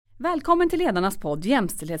Välkommen till Ledarnas podd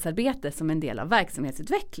Jämställdhetsarbete som en del av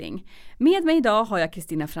verksamhetsutveckling. Med mig idag har jag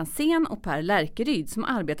Kristina Fransén och Per Lärkeryd som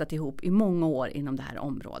arbetat ihop i många år inom det här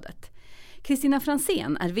området. Kristina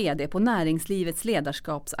Fransén är vd på Näringslivets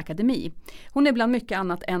ledarskapsakademi. Hon är bland mycket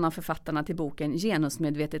annat en av författarna till boken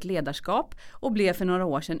Genusmedvetet ledarskap och blev för några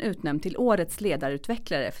år sedan utnämnd till årets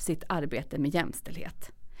ledarutvecklare för sitt arbete med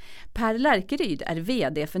jämställdhet. Per Lärkeryd är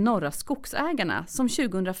vd för Norra Skogsägarna som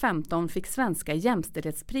 2015 fick Svenska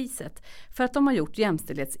jämställdhetspriset för att de har gjort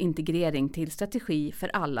jämställdhetsintegrering till strategi för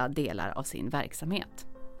alla delar av sin verksamhet.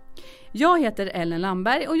 Jag heter Ellen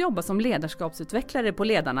Lamberg och jobbar som ledarskapsutvecklare på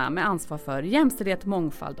Ledarna med ansvar för jämställdhet,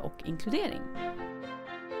 mångfald och inkludering.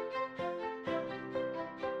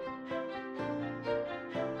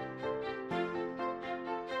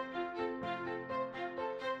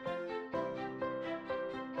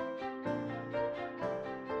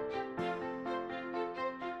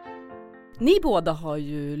 Ni båda har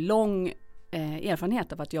ju lång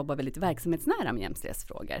erfarenhet av att jobba väldigt verksamhetsnära med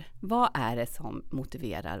jämställdhetsfrågor. Vad är det som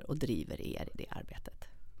motiverar och driver er i det arbetet?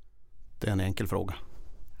 Det är en enkel fråga.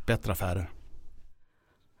 Bättre affärer.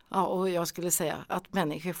 Ja, och jag skulle säga att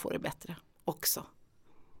människor får det bättre också.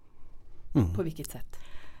 På vilket sätt?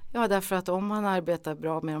 Ja, därför att om man arbetar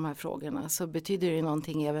bra med de här frågorna så betyder det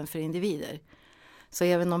någonting även för individer. Så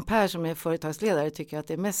även om Per som är företagsledare tycker att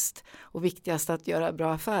det är mest och viktigast att göra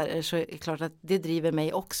bra affärer så är det klart att det driver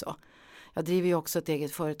mig också. Jag driver ju också ett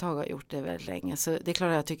eget företag och har gjort det väldigt länge så det är klart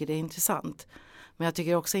att jag tycker det är intressant. Men jag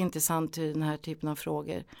tycker också det är intressant hur den här typen av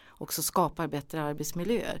frågor också skapar bättre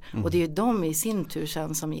arbetsmiljöer. Och det är ju de i sin tur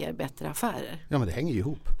sen som ger bättre affärer. Ja, men det hänger ju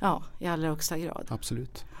ihop. Ja, i allra högsta grad.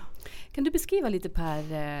 Absolut. Kan du beskriva lite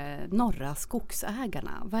Per Norra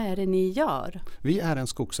Skogsägarna? Vad är det ni gör? Vi är en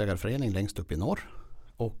skogsägarförening längst upp i norr.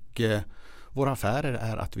 Och våra affärer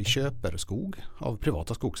är att vi köper skog av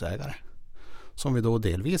privata skogsägare. Som vi då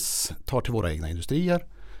delvis tar till våra egna industrier.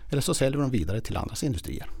 Eller så säljer vi dem vidare till andras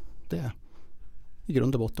industrier. Det är i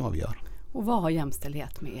grund och botten vad vi gör. Och vad har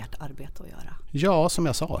jämställdhet med ert arbete att göra? Ja, som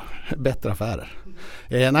jag sa, bättre affärer.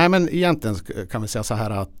 Nej, men egentligen kan vi säga så här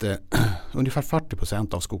att ungefär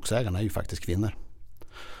 40% av skogsägarna är ju faktiskt kvinnor.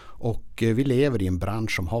 Och vi lever i en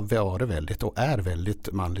bransch som har varit väldigt och är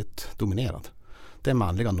väldigt manligt dominerad. Det är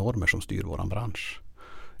manliga normer som styr våran bransch.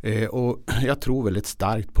 Och jag tror väldigt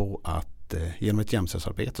starkt på att genom ett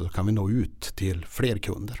jämställdhetsarbete så kan vi nå ut till fler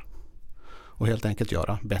kunder. Och helt enkelt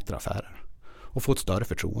göra bättre affärer. Och få ett större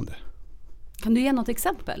förtroende. Kan du ge något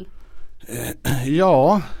exempel?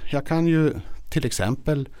 Ja, jag kan ju till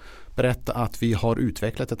exempel berätta att vi har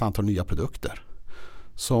utvecklat ett antal nya produkter.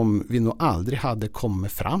 Som vi nog aldrig hade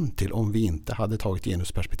kommit fram till om vi inte hade tagit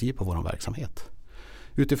genusperspektiv på vår verksamhet.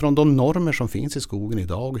 Utifrån de normer som finns i skogen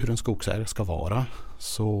idag, hur en skogsägare ska vara,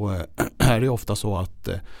 så är det ofta så att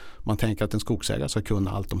man tänker att en skogsägare ska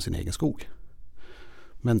kunna allt om sin egen skog.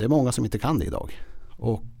 Men det är många som inte kan det idag.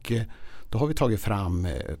 Och då har vi tagit fram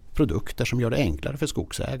produkter som gör det enklare för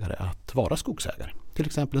skogsägare att vara skogsägare. Till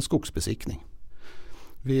exempel en skogsbesiktning.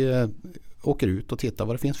 Vi åker ut och tittar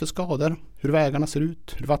vad det finns för skador, hur vägarna ser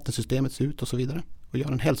ut, hur vattensystemet ser ut och så vidare. Och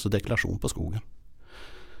gör en hälsodeklaration på skogen.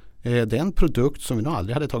 Det är en produkt som vi nog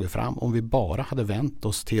aldrig hade tagit fram om vi bara hade vänt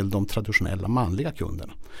oss till de traditionella manliga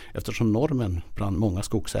kunderna. Eftersom normen bland många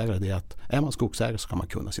skogsägare är att är man skogsägare så kan man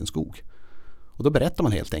kunna sin skog. Och då berättar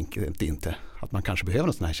man helt enkelt inte att man kanske behöver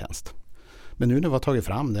en sån här tjänst. Men nu när vi har tagit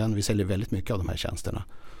fram den, vi säljer väldigt mycket av de här tjänsterna,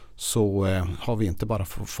 så har vi inte bara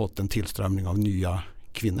fått en tillströmning av nya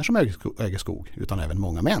kvinnor som äger skog utan även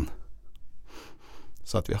många män.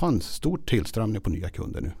 Så att vi har en stor tillströmning på nya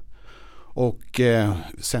kunder nu. Och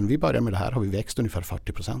sen vi började med det här har vi växt ungefär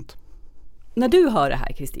 40%. När du hör det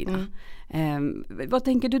här, Kristina, vad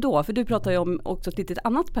tänker du då? För du pratar ju om också ett litet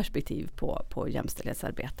annat perspektiv på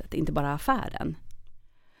jämställdhetsarbetet, inte bara affären.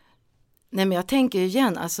 Nej, men jag tänker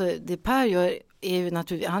igen, alltså det Per gör är ju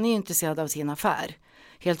naturligtvis, han är ju intresserad av sin affär.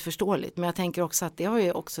 Helt förståeligt, men jag tänker också att det har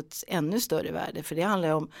ju också ett ännu större värde för det handlar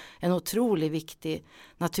om en otroligt viktig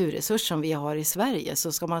naturresurs som vi har i Sverige.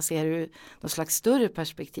 Så ska man se det ur något slags större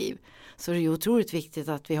perspektiv så är det ju otroligt viktigt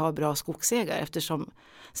att vi har bra skogsägare eftersom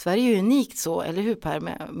Sverige är unikt så, eller hur Per,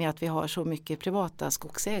 med att vi har så mycket privata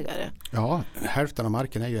skogsägare. Ja, hälften av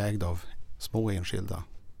marken är ju ägd av små enskilda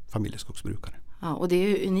familjeskogsbrukare. Ja, och det är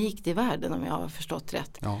ju unikt i världen om jag har förstått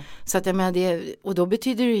rätt. Ja. Så att jag menar det, och då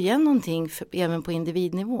betyder det igen någonting även på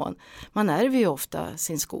individnivån. Man ärver ju ofta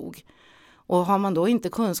sin skog. Och har man då inte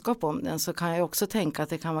kunskap om den så kan jag också tänka att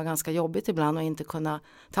det kan vara ganska jobbigt ibland att inte kunna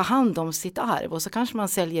ta hand om sitt arv. Och så kanske man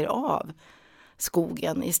säljer av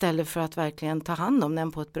skogen istället för att verkligen ta hand om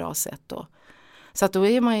den på ett bra sätt då. Så att då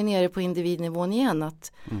är man ju nere på individnivån igen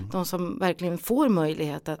att de som verkligen får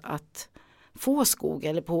möjlighet att få skog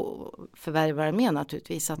eller på förvärvare med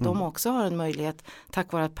naturligtvis. Att de också har en möjlighet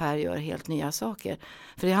tack vare att Per gör helt nya saker.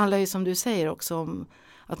 För det handlar ju som du säger också om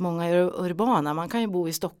att många är urbana. Man kan ju bo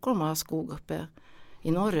i Stockholm och ha skog uppe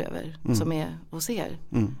i norröver som är hos er.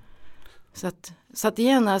 Så att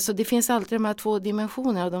igen, alltså det finns alltid de här 2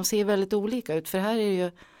 dimensionerna och de ser väldigt olika ut. För här är det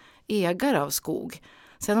ju ägare av skog.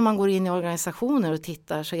 Sen om man går in i organisationer och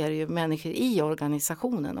tittar så är det ju människor i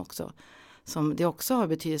organisationen också. Som det också har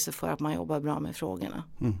betydelse för att man jobbar bra med frågorna.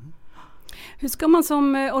 Hur ska man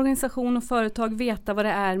som organisation och företag veta vad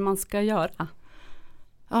det är man ska göra?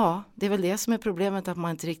 Ja, det är väl det som är problemet, att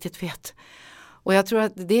man inte riktigt vet. Och jag tror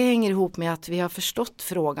att det hänger ihop med att vi har förstått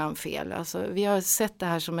frågan fel. Alltså, vi har sett det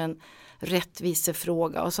här som en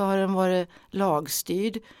rättvisefråga och så har den varit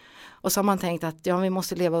lagstyrd. Och så har man tänkt att vi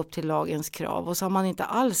måste leva upp till lagens krav. Och så har man inte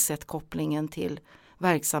alls sett kopplingen till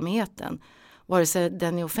verksamheten. Vare sig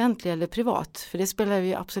den är offentlig eller privat. För det spelar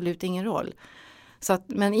ju absolut ingen roll. Så att,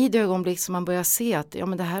 men i det ögonblick som man börjar se att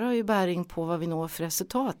men det här har ju bäring på vad vi når för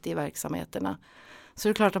resultat i verksamheterna. Så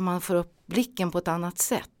det är klart att man får upp blicken på ett annat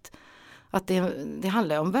sätt. Att det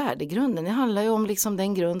handlar ju om värdegrunden. Det handlar ju om liksom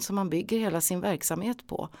den grund som man bygger hela sin verksamhet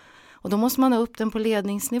på. Och då måste man ha upp den på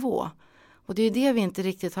ledningsnivå. Och det är det vi inte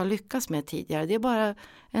riktigt har lyckats med tidigare. Det är bara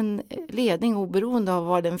en ledning oberoende av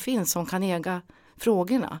var den finns som kan äga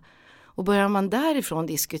frågorna. Och börjar man därifrån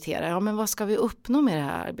diskutera, men vad ska vi uppnå med det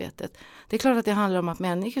här arbetet? Det är klart att det handlar om att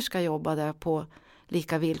människor ska jobba där på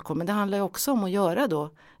lika villkor. Men det handlar ju också om att göra då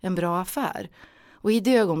en bra affär. Och i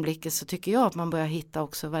det ögonblicket så tycker jag att man börjar hitta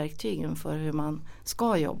också verktygen för hur man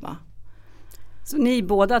ska jobba. Så ni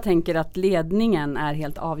båda tänker att ledningen är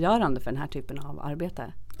helt avgörande för den här typen av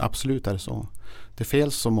arbete? Absolut är det så. Det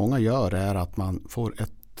fel som många gör är att man får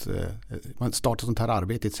man startar sånt här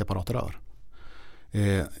arbete i ett separat rör.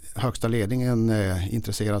 Högsta ledningen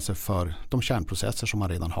intresserar sig för de kärnprocesser som man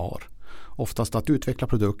redan har. Oftast att utveckla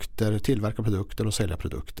produkter, tillverka produkter och sälja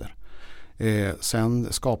produkter.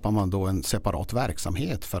 Sen skapar man då en separat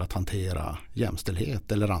verksamhet för att hantera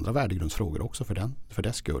jämställdhet eller andra värdegrundsfrågor också för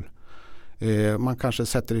dess skull. Man kanske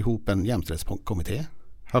sätter ihop en jämställdhetskommitté.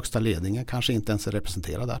 Högsta ledningen kanske inte ens är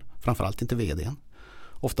representerad där. Framförallt inte vdn.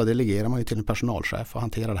 Ofta delegerar man ju till en personalchef och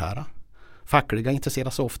hanterar det här. Fackliga intresserar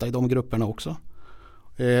sig ofta i de grupperna också.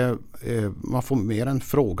 Man får mer en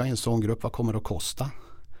fråga i en sån grupp, vad kommer det att kosta?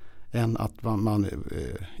 Än att man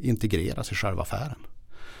integreras i själva affären.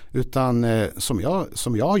 Utan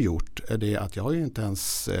som jag har gjort är det att jag har ju inte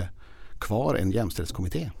ens kvar en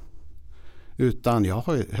jämställdhetskommitté. Utan jag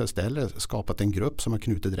har istället skapat en grupp som är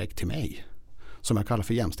knuten direkt till mig. Som jag kallar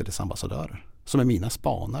för jämställdhetsambassadörer. Som är mina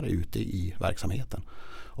spanare ute i verksamheten.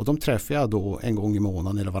 Och de träffar jag då en gång i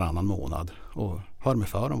månaden eller varannan månad. Och hör mig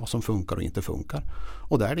för om vad som funkar och inte funkar.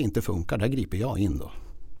 Och där det inte funkar, där griper jag in då.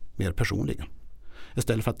 Mer personligen.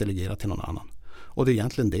 Istället för att delegera till någon annan. Och det är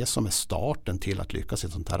egentligen det som är starten till att lyckas i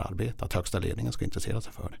ett sånt här arbete. Att högsta ledningen ska intressera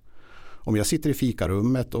sig för det. Om jag sitter i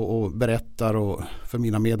fikarummet och berättar för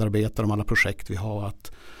mina medarbetare om alla projekt vi har,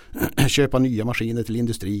 att köpa nya maskiner till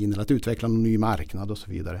industrin eller att utveckla en ny marknad och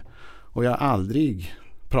så vidare. Och jag aldrig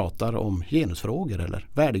pratar om genusfrågor eller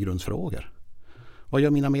värdegrundsfrågor. Vad gör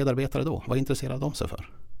mina medarbetare då? Vad intresserar de sig för?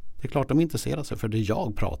 Det är klart de intresserar sig för det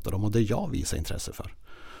jag pratar om och det jag visar intresse för.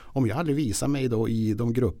 Om jag aldrig visar mig då i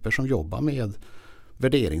de grupper som jobbar med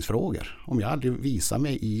värderingsfrågor, om jag aldrig visar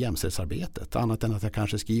mig i jämställdhetsarbetet, annat än att jag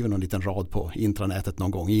kanske skriver någon liten rad på intranätet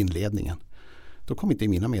någon gång i inledningen, då kommer inte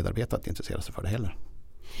mina medarbetare att intressera sig för det heller.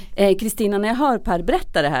 Kristina, när jag hör Per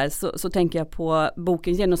berätta det här så tänker jag på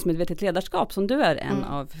boken Genusmedvetet ledarskap som du är en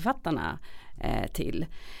av författarna till.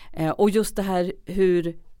 Och just det här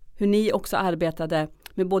hur ni också arbetade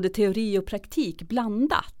med både teori och praktik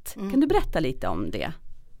blandat. Kan du berätta lite om det?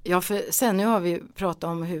 Ja, för sen nu har vi pratat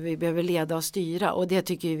om hur vi behöver leda och styra och det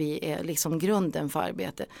tycker vi är liksom grunden för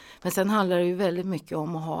arbetet. Men sen handlar det ju väldigt mycket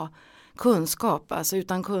om att ha kunskap. Alltså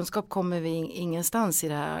utan kunskap kommer vi ingenstans i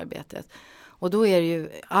det här arbetet. Och då är det ju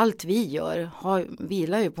allt vi gör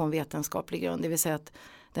vilar ju på en vetenskaplig grund. Det vill säga att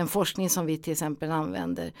den forskning som vi till exempel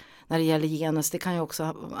använder när det gäller genus, det kan ju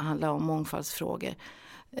också handla om mångfaldsfrågor.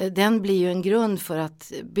 Den blir ju en grund för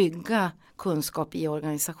att bygga kunskap i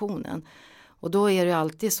organisationen. Och då är det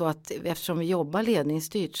alltid så att eftersom vi jobbar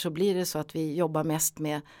ledningsstyrt så blir det så att vi jobbar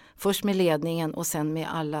först med ledningen och sen med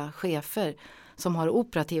alla chefer som har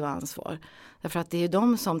operativa ansvar. Därför att det är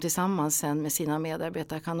de som tillsammans sen med sina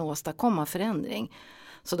medarbetare kan åstadkomma förändring.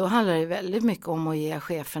 Så då handlar det väldigt mycket om att ge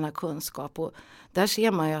cheferna kunskap och där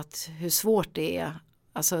ser man ju hur svårt det är.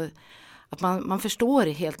 Alltså Att man förstår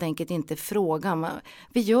helt enkelt inte frågan.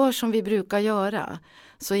 Vi gör som vi brukar göra.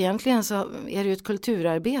 Så egentligen så är det ju ett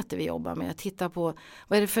kulturarbete vi jobbar med. Att titta på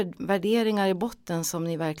vad är det för värderingar i botten som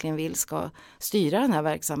ni verkligen vill ska styra den här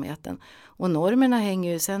verksamheten. Och normerna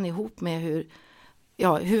hänger ju sen ihop med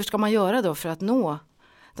hur ska man göra då för att nå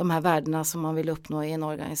de här värdena som man vill uppnå i en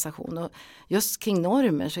organisation. Och just kring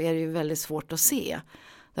normer så är det ju väldigt svårt att se.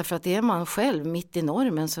 Därför att är man själv mitt i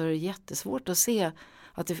normen så är det jättesvårt att se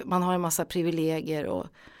att man har en massa privilegier.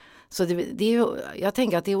 Så jag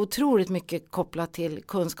tänker att det är otroligt mycket kopplat till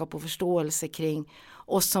kunskap och förståelse kring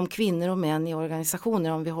oss som kvinnor och män i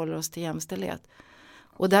organisationer om vi håller oss till jämställdhet.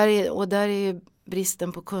 Och där är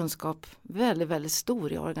bristen på kunskap väldigt, väldigt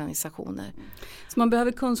stor i organisationer. Så man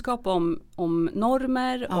behöver kunskap om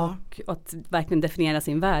normer och att verkligen definiera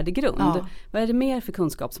sin värdegrund. Ja. Vad är det mer för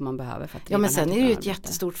kunskap som man behöver för att driva? Ja, men sen är det ju ett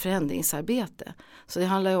jättestort förändringsarbete. Så det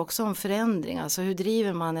handlar ju också om förändring. Alltså hur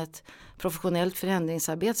driver man ett professionellt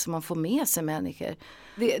förändringsarbete så man får med sig människor.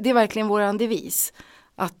 Det är verkligen våran devis.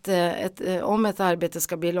 Att om ett arbete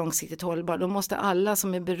ska bli långsiktigt hållbart då måste alla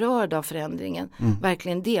som är berörda av förändringen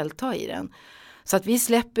verkligen delta i den. Så att vi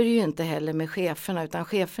släpper ju inte heller med cheferna utan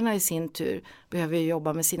cheferna i sin tur behöver ju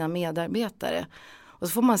jobba med sina medarbetare. Och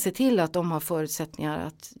så får man se till att de har förutsättningar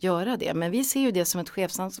att göra det. Men vi ser ju det som ett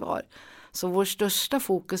chefsansvar. Så vår största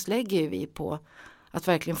fokus lägger vi på att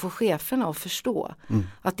verkligen få cheferna att förstå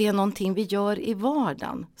att det är någonting vi gör i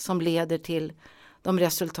vardagen som leder till de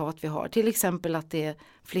resultat vi har. Till exempel att det är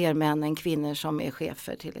fler män än kvinnor som är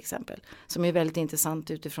chefer till exempel. Som är väldigt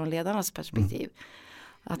intressant utifrån ledarnas perspektiv.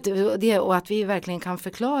 Och att vi verkligen kan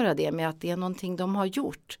förklara det med att det är någonting de har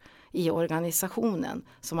gjort i organisationen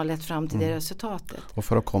som har lett fram till det resultatet. Och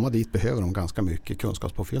för att komma dit behöver de ganska mycket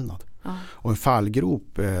kunskapspåfyllnad. Ja. Och en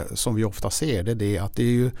fallgrop som vi ofta ser det är att det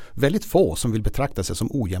är ju väldigt få som vill betrakta sig som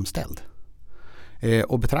ojämställd.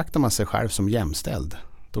 Och betraktar man sig själv som jämställd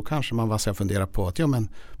då kanske man ska fundera på att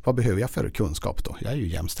vad behöver jag för kunskap då? Jag är ju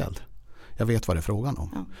jämställd. Jag vet vad det är frågan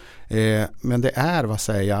om. Ja. Men det är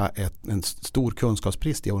en stor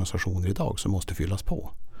kunskapsbrist i organisationer idag som måste fyllas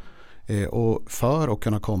på. Och för att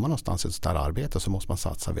kunna komma någonstans i ett sådant här arbete så måste man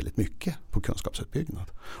satsa väldigt mycket på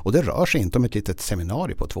kunskapsutbyggnad. Och det rör sig inte om ett litet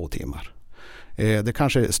seminarium på 2 timmar. Det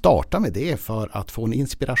kanske startar med det för att få en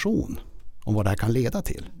inspiration om vad det här kan leda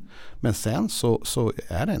till. Men sen så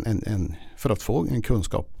är det för att få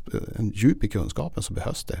en djup i kunskapen så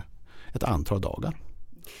behövs det ett antal dagar.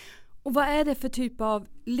 Och vad är det för typ av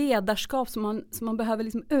ledarskap som man behöver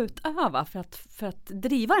liksom utöva för att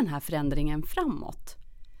driva den här förändringen framåt?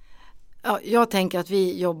 Ja, jag tänker att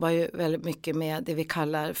vi jobbar ju väldigt mycket med det vi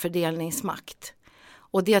kallar fördelningsmakt.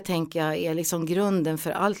 Och det tänker jag är liksom grunden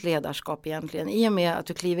för allt ledarskap egentligen. I och med att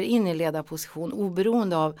du kliver in i ledarposition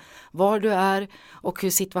oberoende av var du är och hur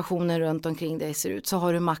situationen runt omkring dig ser ut så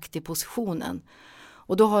har du makt i positionen.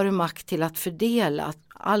 Och då har du makt till att fördela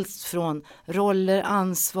allt från roller,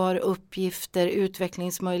 ansvar, uppgifter,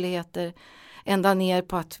 utvecklingsmöjligheter ända ner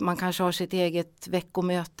på att man kanske har sitt eget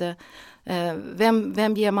veckomöte.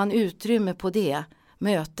 Vem ger man utrymme på det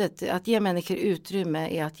mötet? Att ge människor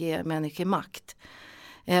utrymme är att ge människor makt.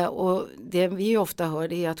 Och det vi ofta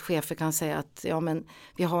hör är att chefer kan säga att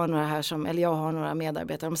vi har några här jag har några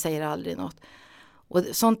medarbetare, de säger aldrig något. Och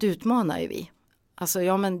sånt utmanar ju vi. Alltså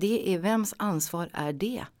det är vems ansvar är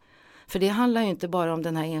det? För det handlar ju inte bara om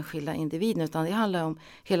den här enskilda individen utan det handlar om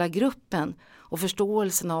hela gruppen och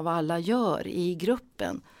förståelsen av vad alla gör i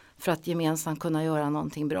gruppen för att gemensamt kunna göra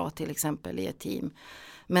någonting bra till exempel i ett team.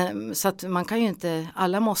 Men, så att man kan ju inte,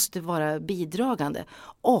 alla måste vara bidragande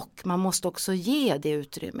och man måste också ge det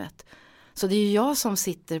utrymmet. Så det är ju jag som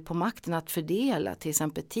sitter på makten att fördela till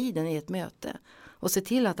exempel tiden i ett möte och se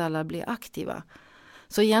till att alla blir aktiva.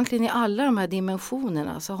 Så egentligen i alla de här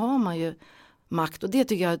dimensionerna så har man ju makt och det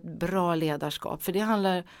tycker jag är ett bra ledarskap. För det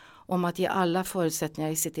handlar om att ge alla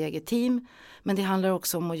förutsättningar i sitt eget team men det handlar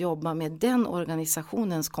också om att jobba med den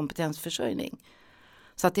organisationens kompetensförsörjning.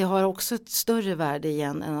 Så att det har också ett större värde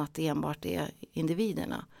igen än att det enbart är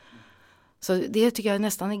individerna. Så det tycker jag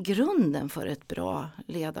nästan är grunden för ett bra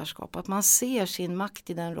ledarskap. Att man ser sin makt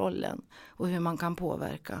i den rollen och hur man kan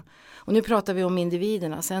påverka. Och nu pratar vi om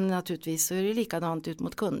individerna. Sen naturligtvis så är det likadant ut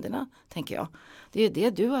mot kunderna, tänker jag. Det är det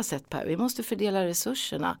du har sett, Per. Vi måste fördela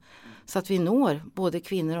resurserna så att vi når både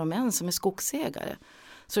kvinnor och män som är skogsägare.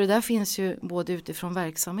 Så det där finns ju både utifrån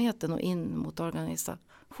verksamheten och in mot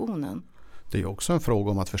organisationen. Det är också en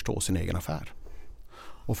fråga om att förstå sin egen affär.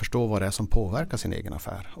 Och förstå vad det är som påverkar sin egen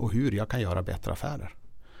affär. Och hur jag kan göra bättre affärer.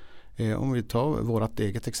 Om vi tar vårt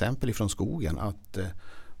eget exempel ifrån skogen. Att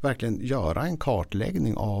verkligen göra en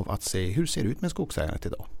kartläggning av att se hur ser det ut med skogsägandet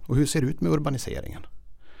idag. Och hur ser det ut med urbaniseringen.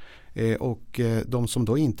 Och de som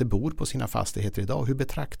då inte bor på sina fastigheter idag, hur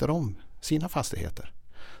betraktar de sina fastigheter?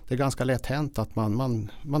 Det är ganska lätt hänt att man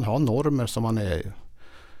har normer som man är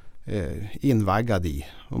invaggad i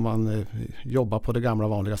och man jobbar på det gamla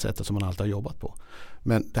vanliga sättet som man alltid har jobbat på.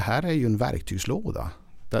 Men det här är ju en verktygslåda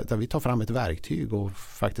där vi tar fram ett verktyg och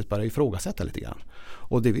faktiskt bara ifrågasätta lite grann.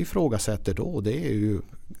 Och det vi ifrågasätter då, blir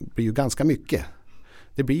ju ganska mycket.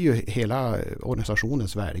 Det blir ju hela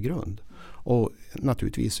organisationens värdegrund och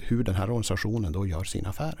naturligtvis hur den här organisationen då gör sina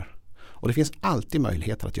affärer. Och det finns alltid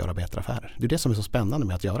möjligheter att göra bättre affärer. Det är det som är så spännande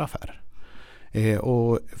med att göra affärer.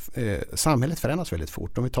 Samhället förändras väldigt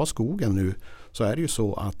fort. Om vi tar skogen nu så är det ju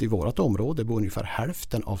så att i vårt område bor ungefär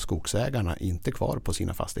hälften av skogsägarna inte kvar på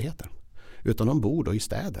sina fastigheter. Utan de bor då i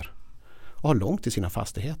städer och har långt till sina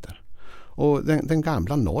fastigheter. Och den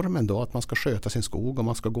gamla normen då att man ska sköta sin skog och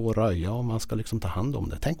man ska gå och röja och man ska liksom ta hand om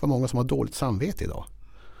det. Tänk vad många som har dåligt samvete idag.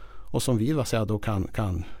 Och som vi då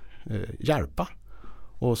kan hjälpa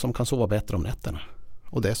och som kan sova bättre om nätterna.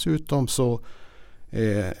 Och dessutom så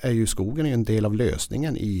är ju skogen en del av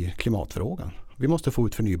lösningen i klimatfrågan. Vi måste få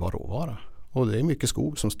ut förnybar råvara. Och det är mycket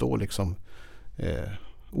skog som står liksom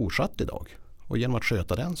oskött idag. Och genom att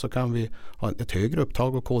sköta den så kan vi ha ett högre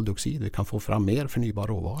upptag av koldioxid. Vi kan få fram mer förnybar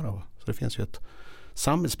råvara. Så det finns ju ett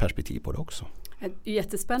samhällsperspektiv på det också.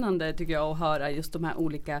 Jättespännande tycker jag att höra just de här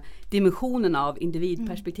olika dimensionerna av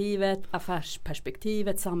individperspektivet,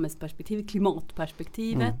 affärsperspektivet, samhällsperspektivet,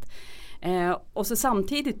 klimatperspektivet. Och så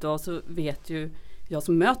samtidigt då så vet ju jag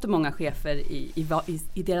som möter många chefer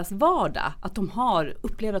i deras vardag att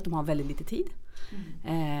upplever att de har väldigt lite tid.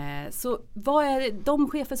 Så vad är de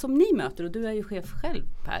chefer som ni möter, och du är ju chef själv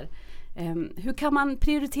Per, hur kan man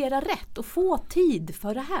prioritera rätt och få tid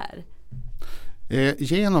för det här?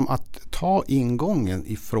 Genom att ta ingången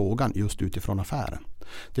i frågan just utifrån affären.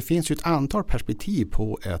 Det finns ju ett antal perspektiv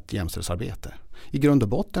på ett jämställdhetsarbete. I grund och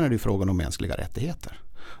botten är det frågan om mänskliga rättigheter.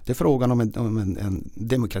 Det är frågan om en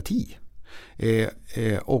demokrati.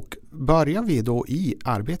 Och börjar vi då i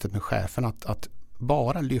arbetet med chefen att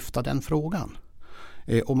bara lyfta den frågan.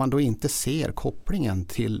 Om man då inte ser kopplingen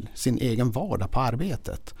till sin egen vardag på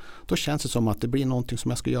arbetet. Då känns det som att det blir någonting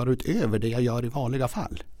som jag ska göra utöver det jag gör i vanliga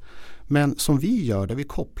fall. Men som vi gör det, vi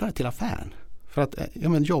kopplar det till affären. För att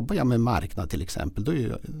jobbar jag med marknad till exempel,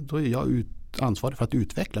 då är jag ansvarig för att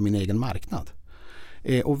utveckla min egen marknad.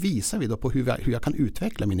 Och visar vi då på hur jag kan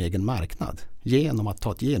utveckla min egen marknad genom att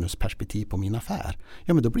ta ett genusperspektiv på min affär.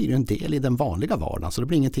 Ja, men då blir det en del i den vanliga vardagen. Så det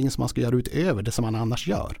blir ingenting som man ska göra utöver det som man annars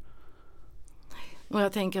gör. Och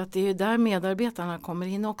jag tänker att det är ju där medarbetarna kommer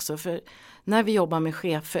in också. För när vi jobbar med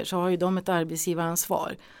chefer så har ju de ett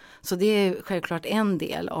arbetsgivaransvar. Så det är självklart en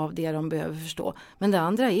del av det de behöver förstå. Men det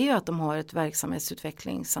andra är ju att de har ett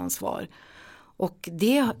verksamhetsutvecklingsansvar. Och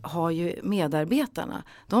det har ju medarbetarna.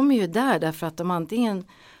 De är ju där därför att de antingen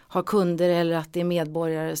har kunder eller att det är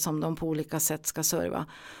medborgare som de på olika sätt ska serva.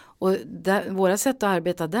 Och våra sätt att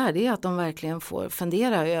arbeta där, det är att de verkligen får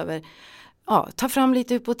fundera över, ta fram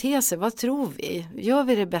lite hypoteser. Vad tror vi? Gör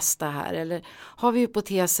vi det bästa här? Eller har vi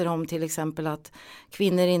hypoteser om till exempel att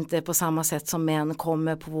kvinnor inte på samma sätt som män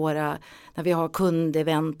kommer på när vi har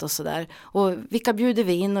kundevent och sådär. Och vilka bjuder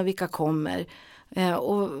vi in och vilka kommer?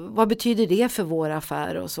 Och vad betyder det för våra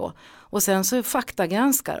affärer och så? Och sen så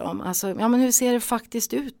faktagranskar de. Alltså, men hur ser det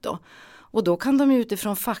faktiskt ut då? Och då kan de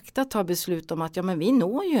utifrån fakta ta beslut om att men vi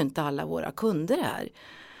når ju inte alla våra kunder här.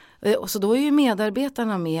 Och så då är ju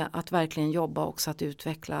medarbetarna med att verkligen jobba också att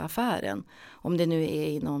utveckla affären. Om det nu är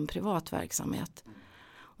inom privat verksamhet.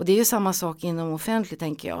 Och det är ju samma sak inom offentligt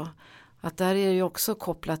tänker jag. Att där är det ju också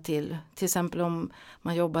kopplat till exempel om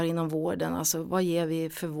man jobbar inom vården. Alltså vad ger vi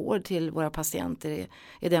för vård till våra patienter?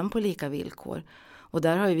 Är den på lika villkor? Och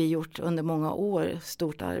där har vi gjort under många år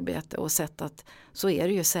stort arbete och sett att så är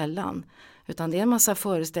det ju sällan. Utan det är en massa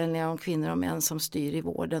föreställningar om kvinnor och män som styr i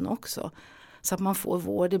vården också. Så att man får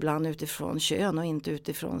vård ibland utifrån kön och inte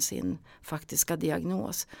utifrån sin faktiska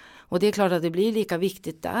diagnos. Och det är klart att det blir lika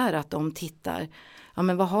viktigt där att de tittar.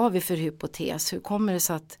 Men vad har vi för hypotes? Hur kommer det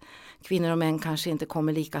så att kvinnor och män kanske inte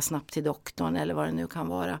kommer lika snabbt till doktorn eller vad det nu kan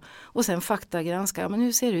vara. Och sen faktagranska, men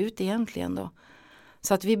hur ser det ut egentligen då?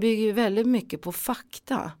 Så att vi bygger ju väldigt mycket på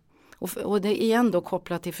fakta. Och det är igen då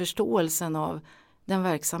kopplat till förståelsen av den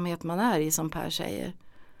verksamhet man är i som Per säger.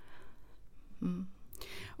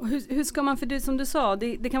 Och hur ska man, för det som du sa,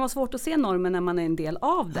 det kan vara svårt att se normen när man är en del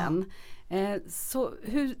av den. Så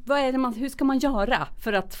hur ska man göra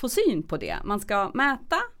för att få syn på det? Man ska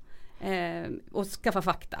mäta och skaffa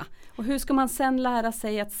fakta. Och hur ska man sen lära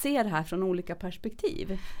sig att se det här från olika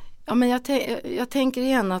perspektiv? Ja, men jag tänker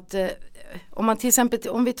igen att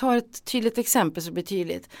om vi tar ett tydligt exempel så blir det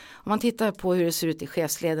tydligt. Om man tittar på hur det ser ut i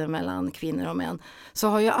chefsleden mellan kvinnor och män, så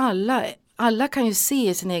har ju alla kan ju se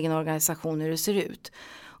i sin egen organisation hur det ser ut.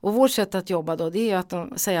 Och vårt sätt att jobba då, det är att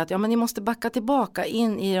de säger att men ni måste backa tillbaka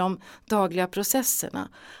in i de dagliga processerna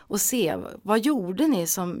och se vad gjorde ni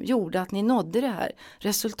som gjorde att ni nådde det här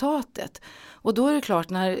resultatet. Och då är det klart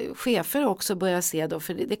när chefer också börjar se då,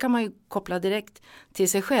 för det kan man ju koppla direkt till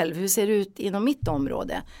sig själv. Hur ser det ut inom mitt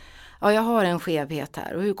område? Ja, jag har en skevhet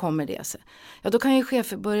här och hur kommer det sig? Ja, då kan ju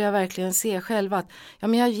chefer börja verkligen se själva att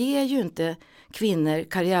men jag ger ju inte kvinnor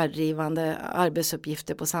karriärdrivande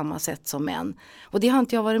arbetsuppgifter på samma sätt som män. Och det har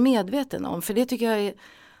inte jag varit medveten om, för det tycker jag är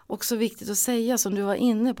också viktigt att säga som du var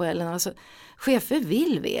inne på, Ellen. Alltså, chefer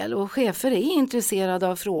vill väl och chefer är intresserade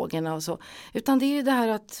av frågorna och så. Utan det är ju det här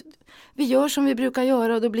att vi gör som vi brukar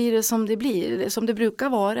göra och då blir det som det brukar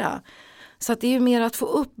vara. Så att det är ju mer att få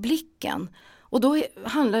upp blicken. Och då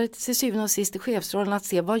handlar det till syvende och sist i chefsrollen att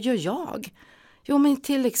se vad gör jag? Jo, men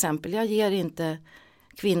till exempel jag ger inte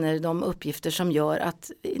kvinnor de uppgifter som gör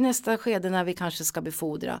att i nästa skede när vi kanske ska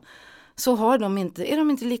befordra så är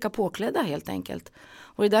de inte lika påklädda helt enkelt.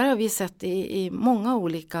 Och det där har vi sett i många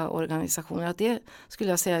olika organisationer att det skulle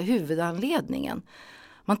jag säga är huvudanledningen.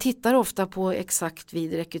 Man tittar ofta på exakt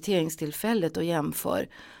vid rekryteringstillfället och jämför.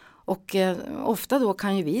 Och ofta då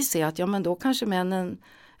kan ju vi se att men då kanske männen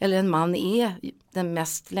eller en man är den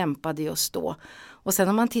mest lämpade just då. Och sen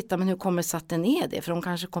om man tittar men hur kommer så att den är det? För de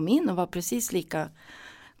kanske kom in och var precis lika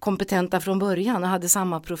kompetenta från början och hade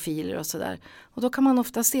samma profiler och sådär. Och då kan man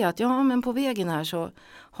ofta se att men på vägen här så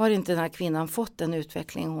har inte den här kvinnan fått den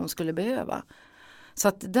utveckling hon skulle behöva. Så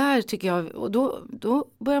att där tycker jag, och då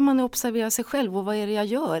börjar man observera sig själv och vad är det jag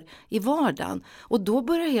gör i vardagen. Och då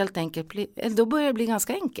börjar det bli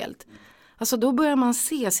ganska enkelt. Alltså då börjar man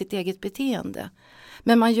se sitt eget beteende.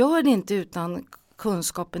 Men man gör det inte utan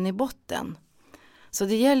kunskapen i botten. Så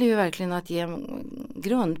det gäller ju verkligen att ge en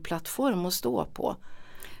grundplattform att stå på.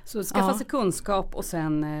 Så skaffa sig kunskap och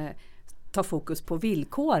sen ta fokus på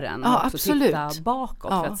villkoren. Ja, och också absolut. titta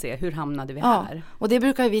bakåt för att se hur hamnade vi här. Och det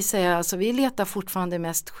brukar vi säga, alltså vi letar fortfarande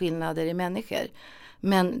mest skillnader i människor.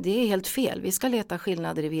 Men det är helt fel, vi ska leta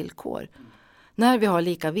skillnader i villkor. När vi har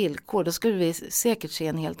lika villkor då skulle vi säkert se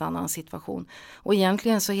en helt annan situation. Och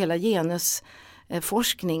egentligen så hela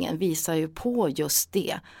genusforskningen visar ju på just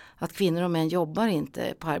det. Att kvinnor och män jobbar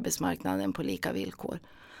inte på arbetsmarknaden på lika villkor.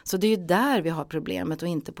 Så det är ju där vi har problemet och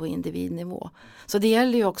inte på individnivå. Så det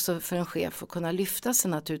gäller ju också för en chef att kunna lyfta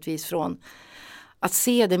sig naturligtvis från att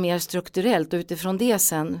se det mer strukturellt och utifrån det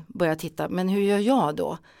sen börja titta, men hur gör jag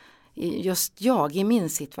då? Just jag i min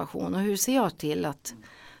situation och hur ser jag till att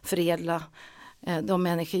förädla de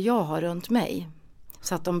människor jag har runt mig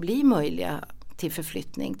så att de blir möjliga till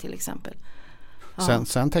förflyttning till exempel. Ja.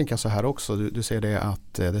 Sen tänker jag så här också, du säger det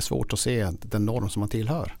att det är svårt att se den norm som man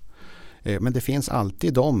tillhör. Men det finns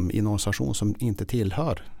alltid de i en organisation som inte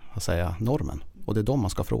tillhör normen och det är de man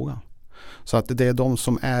ska fråga. Så att det är de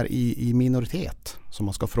som är i minoritet som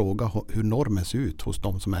man ska fråga hur normen ser ut hos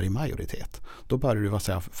de som är i majoritet. Då börjar du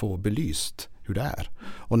få belyst hur det är.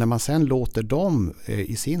 Och när man sen låter dem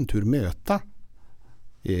i sin tur möta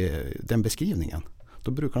den beskrivningen,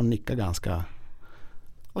 då brukar de nicka ganska...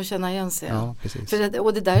 Och känna igen sig. Ja, precis.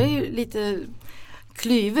 Och det där är ju lite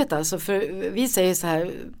klyvet alltså, för vi säger så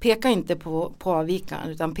här, peka inte på avvikaren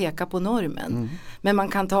utan peka på normen. Mm. Men man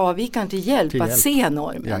kan ta avvikaren till hjälp att se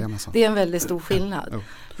normen. Jajamensan. Det är en väldigt stor skillnad.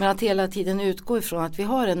 Men att hela tiden utgå ifrån att vi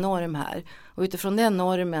har en norm här och utifrån den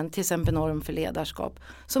normen, till exempel norm för ledarskap,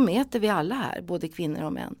 så mäter vi alla här, både kvinnor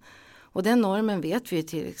och män. Och den normen vet vi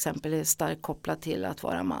till exempel är starkt kopplad till att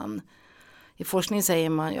vara man. I forskning säger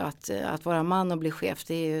man ju att vara man och bli chef,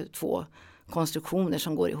 det är ju två konstruktioner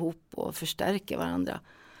som går ihop och förstärker varandra.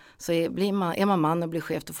 Så är man man och blir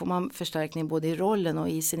chef, då får man förstärkning både i rollen och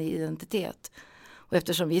i sin identitet. Och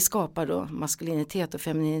eftersom vi skapar då maskulinitet och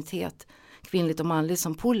femininitet, kvinnligt och manligt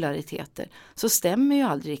som polariteter, så stämmer ju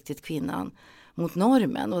aldrig riktigt kvinnan mot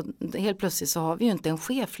normen. Och helt plötsligt så har vi ju inte en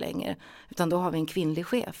chef längre, utan då har vi en kvinnlig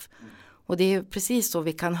chef. Och det är ju precis så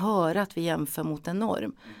vi kan höra att vi jämför mot en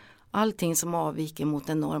norm. Allting som avviker mot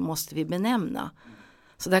en norm måste vi benämna.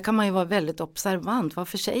 Så där kan man ju vara väldigt observant.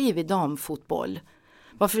 Varför säger vi damfotboll?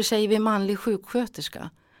 Varför säger vi manlig sjuksköterska?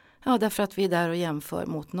 Ja, därför att vi är där och jämför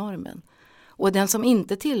mot normen. Och den som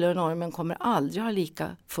inte tillhör normen kommer aldrig ha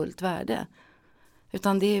lika fullt värde.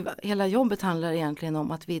 Utan hela jobbet handlar egentligen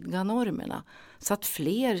om att vidga normerna. Så att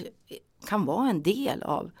fler kan vara en del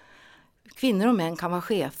av. Kvinnor och män kan vara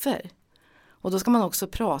chefer. Och då ska man också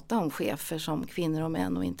prata om chefer som kvinnor och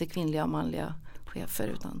män och inte kvinnliga och manliga chefer,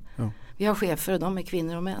 utan vi har chefer och de är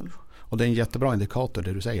kvinnor och män. Och det är en jättebra indikator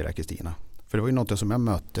det du säger här, Kristina. För det var ju något som jag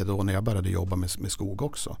mötte då när jag började jobba med skog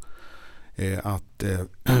också.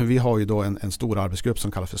 Vi har ju då en stor arbetsgrupp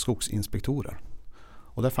som kallas för skogsinspektorer.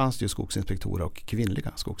 Och där fanns det ju skogsinspektorer och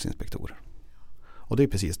kvinnliga skogsinspektorer. Och det är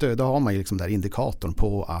precis det. Då har man ju liksom där indikatorn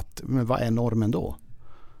på att, men vad är normen då?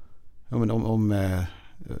 Ja, men om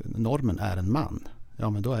normen är en man, ja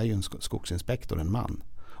men då är ju en skogsinspektor en man.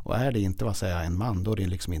 Och är det inte en man, då är det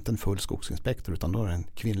liksom inte en full skogsinspektor, utan då är det en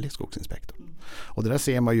kvinnlig skogsinspektor. Och det där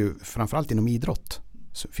ser man ju framförallt inom idrott,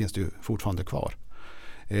 så finns det ju fortfarande kvar.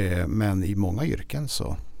 Men i många yrken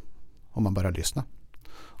så har man börjat lyssna.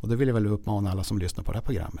 Och det vill jag väl uppmana alla som lyssnar på det här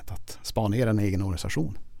programmet att spana er en egen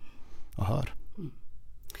organisation och hör.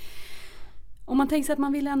 Om man tänker sig att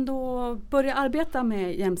man vill ändå börja arbeta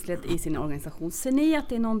med jämställdhet i sin organisation, ser ni att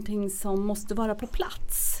det är någonting som måste vara på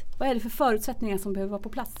plats? Vad är det för förutsättningar som behöver vara på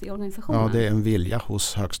plats i organisationen? Ja, det är en vilja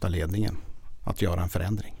hos högsta ledningen att göra en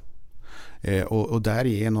förändring. Och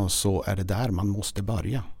därigenom så är det där man måste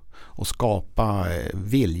börja. Och skapa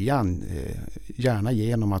viljan, gärna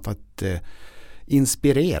genom att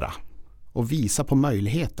inspirera och visa på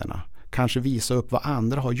möjligheterna. Kanske visa upp vad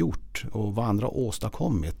andra har gjort och vad andra har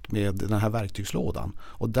åstadkommit med den här verktygslådan.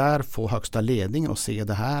 Och där får högsta ledningen att se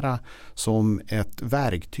det här som ett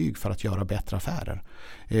verktyg för att göra bättre affärer.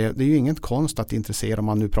 Det är ju inget konst att intressera,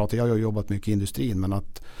 man nu pratar, jag har jobbat mycket i industrin, men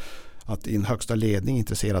att i en högsta ledning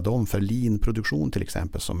intressera dem för lean-produktion till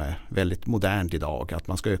exempel, som är väldigt modernt idag. Att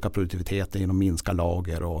man ska öka produktiviteten genom att minska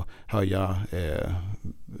lager och höja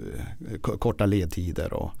korta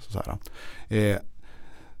ledtider och sådär.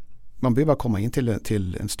 Man behöver komma in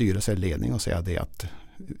till en styrelse eller ledning och säga det att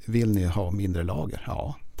vill ni ha mindre lager?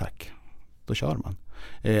 Ja, tack. Då kör man.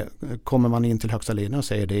 Kommer man in till högsta ledningen och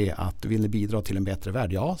säger det att vill ni bidra till en bättre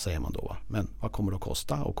värld? Ja, säger man då. Men vad kommer det att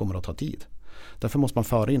kosta och kommer det att ta tid? Därför måste man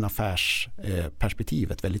föra in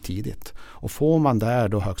affärsperspektivet väldigt tidigt. Och får man där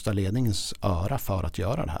då högsta ledningens öra för att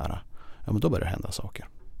göra det här, ja men då börjar det hända saker.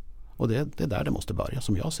 Och det är där det måste börja,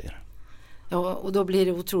 som jag ser det. Ja, och då blir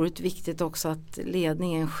det otroligt viktigt också att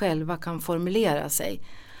ledningen själva kan formulera sig.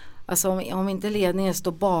 Alltså om inte ledningen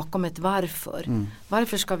står bakom ett varför.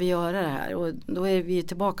 Varför ska vi göra det här? Och då är vi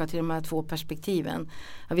tillbaka till de här två perspektiven.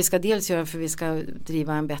 Ja, vi ska dels göra för att vi ska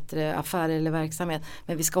driva en bättre affär eller verksamhet.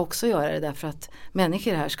 Men vi ska också göra det därför att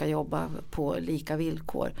människor här ska jobba på lika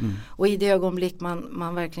villkor. Och i det ögonblick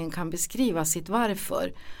man verkligen kan beskriva sitt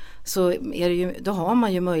varför, så är det ju, då har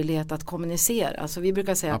man ju möjlighet att kommunicera. Alltså vi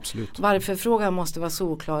brukar säga Absolut. Varför frågan måste vara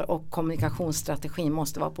solklar och kommunikationsstrategin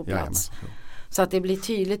måste vara på plats. Så att det blir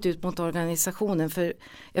tydligt ut mot organisationen. För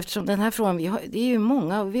eftersom den här frågan, det är ju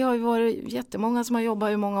många, vi har ju varit jättemånga som har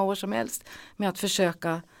jobbat i många år som helst med att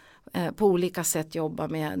försöka på olika sätt jobba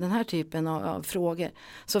med den här typen av frågor.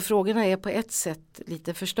 Så frågorna är på ett sätt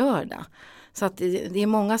lite förstörda. Så att det är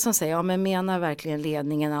många som säger, ja men menar verkligen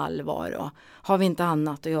ledningen allvar, och har vi inte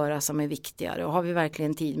annat att göra som är viktigare, och har vi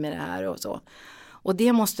verkligen tid med det här och så. Och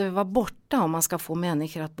det måste vara borta om man ska få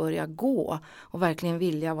människor att börja gå och verkligen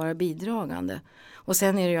vilja vara bidragande. Och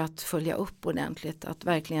sen är det ju att följa upp ordentligt, att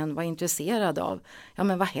verkligen vara intresserad av, ja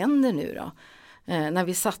men vad händer nu då? När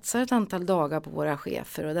vi satsar ett antal dagar på våra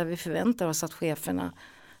chefer och där vi förväntar oss att cheferna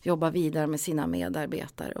jobbar vidare med sina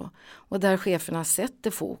medarbetare och där cheferna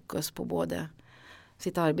sätter fokus på både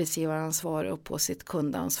sitt arbetsgivaransvar och på sitt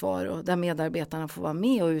kundansvar, och där medarbetarna får vara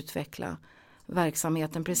med och utveckla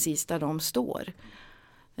verksamheten precis där de står.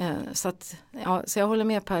 Så jag håller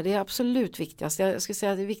med Per, det är absolut viktigast. Jag skulle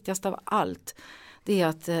säga att det viktigaste av allt, det är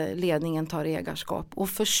att ledningen tar ägarskap och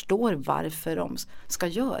förstår varför de ska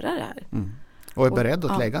göra det här. Och är beredd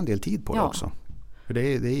att lägga en del tid på det också. För det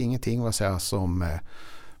är ingenting vad säga, som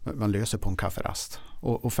man löser på en kafferast.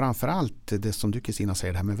 Och framförallt det som du Kristina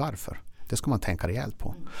säger, det här med varför. Det ska man tänka rejält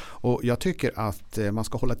på. Och jag tycker att man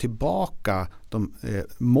ska hålla tillbaka de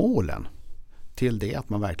målen till det att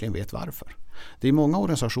man verkligen vet varför. Det är många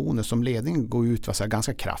organisationer som ledningen går ut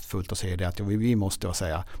ganska kraftfullt och säger det att vi måste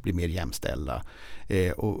bli mer jämställda.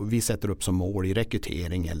 Och vi sätter upp som mål i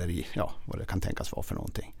rekrytering eller i vad det kan tänkas vara för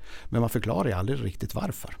någonting. Men man förklarar ju aldrig riktigt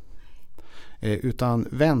varför. Utan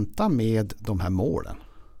vänta med de här målen.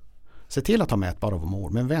 Se till att ha mätbara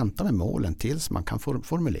mål, men vänta med målen tills man kan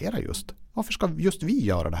formulera just varför ska just vi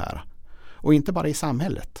göra det här? Och inte bara i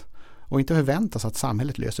samhället. Och inte förväntas att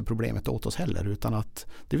samhället löser problemet åt oss heller, utan att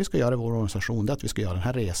det vi ska göra i vår organisation är att vi ska göra den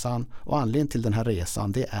här resan, och anledningen till den här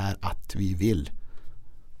resan det är att vi vill.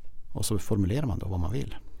 Och så formulerar man då vad man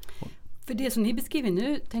vill. För det som ni beskriver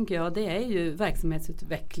nu, tänker jag, det är ju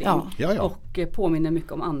verksamhetsutveckling och påminner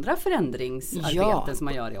mycket om andra förändringsarbeten som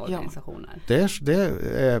man gör i organisationer.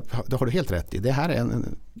 Det har du helt rätt i. Det här är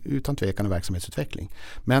utan tvekan en verksamhetsutveckling.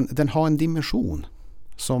 Men den har en dimension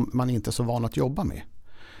som man inte är så van att jobba med.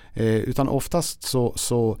 Utan oftast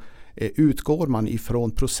så utgår man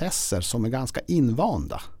ifrån processer som är ganska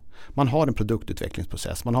invanda. Man har en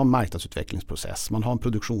produktutvecklingsprocess, man har en marknadsutvecklingsprocess, man har en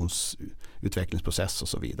produktionsutvecklingsprocess och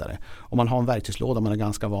så vidare. Och man har en verktygslåda man är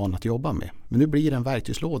ganska van att jobba med. Men nu blir det en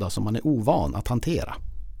verktygslåda som man är ovan att hantera.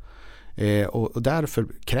 Och därför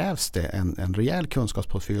krävs det en rejäl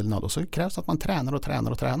kunskapspåfyllnad och så krävs det att man tränar.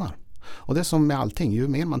 Och det är som med allting, ju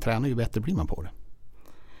mer man tränar ju bättre blir man på det.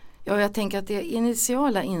 Ja, jag tänker att det är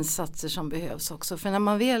initiala insatser som behövs också. För när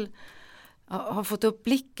man väl har fått upp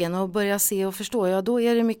blicken och börjar se och förstå, då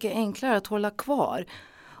är det mycket enklare att hålla kvar.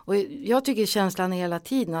 Och jag tycker känslan är hela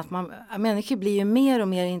tiden att människor blir ju mer och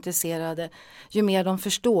mer intresserade ju mer de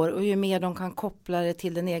förstår och ju mer de kan koppla det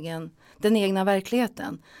till den egna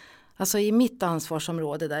verkligheten. Alltså i mitt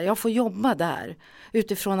ansvarsområde där, jag får jobba där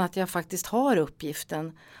utifrån att jag faktiskt har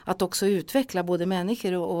uppgiften att också utveckla både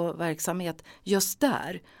människor och verksamhet just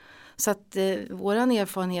där. Så att våran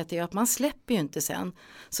erfarenhet är att man släpper ju inte sen.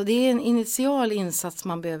 Så det är en initial insats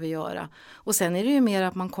man behöver göra. Och sen är det ju mer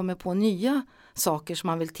att man kommer på nya saker som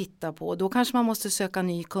man vill titta på. Då kanske man måste söka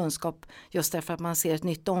ny kunskap just därför att man ser ett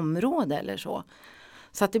nytt område eller så.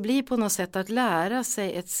 Så att det blir på något sätt att lära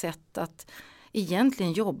sig ett sätt att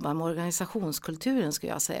egentligen jobba med organisationskulturen,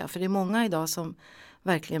 skulle jag säga. För det är många idag som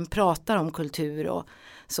verkligen pratar om kultur och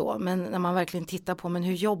så. Men när man verkligen tittar på, men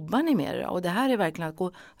hur jobbar ni med det? Och det här är verkligen att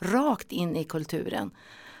gå rakt in i kulturen.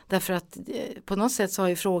 Därför att på något sätt så har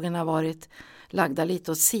ju frågorna varit lagda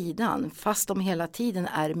lite åt sidan. Fast de hela tiden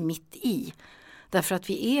är mitt i. Därför att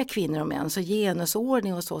vi är kvinnor och män. Så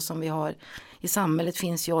genusordning och så som vi har i samhället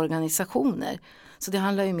finns ju organisationer. Så det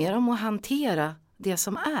handlar ju mer om att hantera det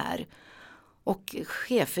som är. Och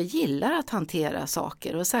chefer gillar att hantera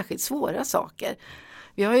saker och särskilt svåra saker.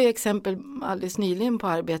 Vi har ju exempel alldeles nyligen på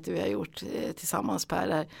arbete vi har gjort tillsammans, Per,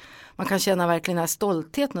 där man kan känna verkligen den här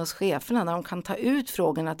stoltheten hos cheferna när de kan ta ut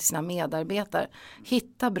frågorna till sina medarbetare.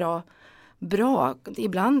 Hitta bra,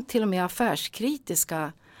 ibland till och med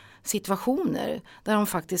affärskritiska situationer där de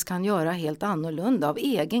faktiskt kan göra helt annorlunda av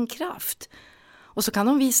egen kraft. Och så kan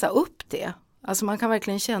de visa upp det. Alltså man kan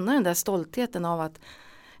verkligen känna den där stoltheten av att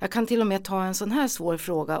jag kan till och med ta en sån här svår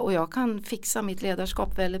fråga och jag kan fixa mitt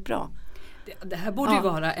ledarskap väldigt bra. Det här borde ju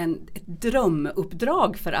vara ett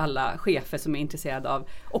drömuppdrag för alla chefer som är intresserade av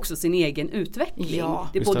också sin egen utveckling. Ja,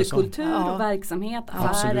 det är både kultur och verksamhet,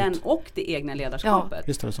 affären och det egna ledarskapet. Ja,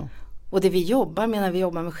 visst är det så. Och det vi jobbar med när vi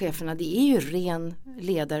jobbar med cheferna, det är ju ren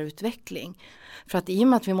ledarutveckling. För att i och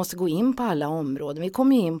med att vi måste gå in på alla områden, vi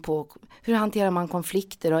kommer in på hur hanterar man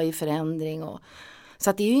konflikter i förändring och så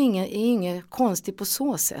att det är ju inget konstigt på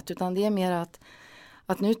så sätt, utan det är mer att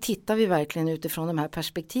nu tittar vi verkligen utifrån de här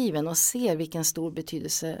perspektiven och ser vilken stor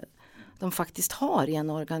betydelse de faktiskt har i en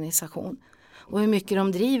organisation. Och hur mycket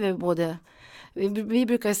de driver både, vi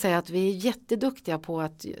brukar säga att vi är jätteduktiga på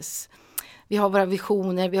att vi har våra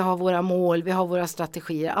visioner, vi har våra mål, vi har våra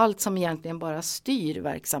strategier, allt som egentligen bara styr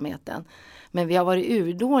verksamheten. Men vi har varit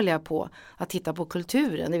urdåliga på att titta på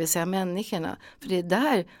kulturen, det vill säga människorna, för det är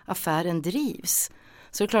där affären drivs.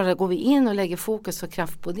 Så det är klart att går vi in och lägger fokus och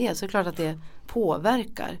kraft på det, så är det klart att det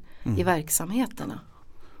påverkar i verksamheterna.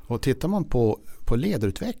 Och tittar man på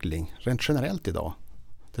ledarutveckling rent generellt idag,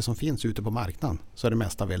 det som finns ute på marknaden, så är det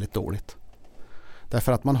mesta väldigt dåligt.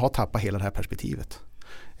 Därför att man har tappat hela det här perspektivet.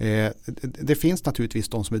 Det finns naturligtvis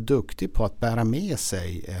de som är duktiga på att bära med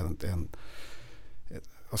sig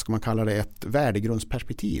vad ska man kalla det, ett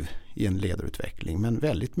värdegrundsperspektiv i en ledarutveckling. Men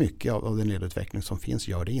väldigt mycket av den ledarutveckling som finns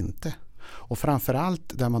gör det inte. Och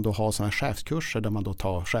framförallt där man då har sådana chefskurser där man då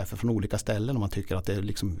tar chefer från olika ställen och man tycker att det är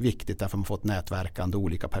liksom viktigt därför man får ett nätverkande och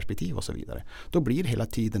olika perspektiv och så vidare. Då blir det hela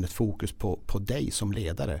tiden ett fokus på dig som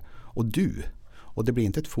ledare och du. Och det blir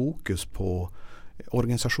inte ett fokus på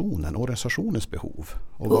organisationens behov.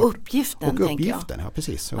 Och uppgiften, tänker jag. Ja,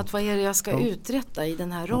 precis. Att vad är det jag ska uträtta i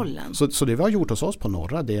den här rollen? Så det vi har gjort hos oss på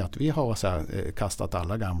Norra, det är att vi har kastat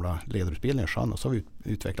alla gamla ledarutbildningar i sjön och så har vi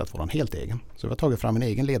utvecklat våran helt egen. Så vi har tagit fram en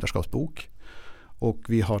egen ledarskapsbok och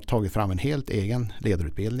vi har tagit fram en helt egen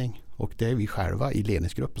ledarutbildning och det är vi själva i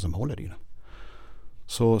ledningsgruppen som håller i den.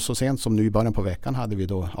 Så sent som nu i början på veckan hade vi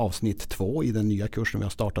då avsnitt 2 i den nya kursen vi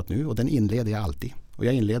har startat nu och den inleder jag alltid. Och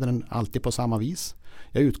jag inleder den alltid på samma vis.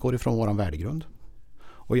 Jag utgår ifrån våran värdegrund.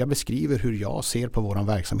 Och jag beskriver hur jag ser på våran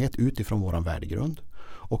verksamhet utifrån våran värdegrund.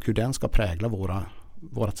 Och hur den ska prägla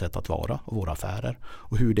vårat sätt att vara och våra affärer.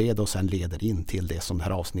 Och hur det då sen leder in till det som det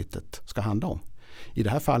här avsnittet ska handla om. I det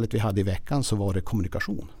här fallet vi hade i veckan så var det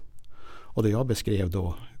kommunikation. Och det jag beskrev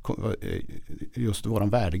då just våran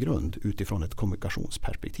värdegrund utifrån ett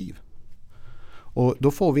kommunikationsperspektiv. Och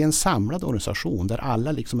då får vi en samlad organisation där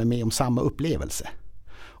alla liksom är med om samma upplevelse.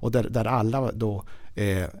 Och där alla då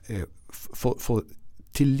får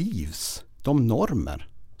till livs de normer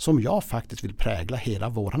som jag faktiskt vill prägla hela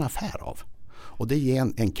våran affär av. Och det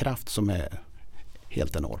ger en kraft som är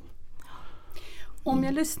helt enorm. Om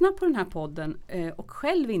jag lyssnar på den här podden och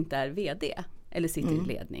själv inte är vd eller sitter i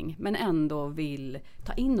ledning men ändå vill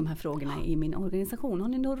ta in de här frågorna i min organisation, har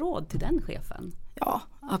ni något råd till den chefen? Ja,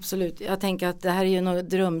 absolut. Jag tänker att det här är ju något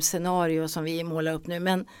drömscenario som vi målar upp nu,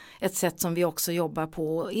 men ett sätt som vi också jobbar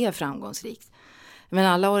på är framgångsrikt. Men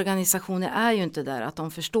alla organisationer är ju inte där att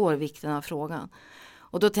de förstår vikten av frågan.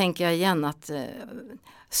 Och då tänker jag igen att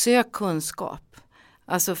sök kunskap.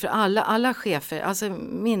 Alltså för alla chefer, alltså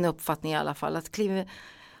min uppfattning i alla fall, att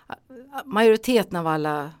majoriteten av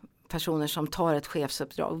alla personer som tar ett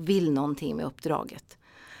chefsuppdrag vill någonting med uppdraget.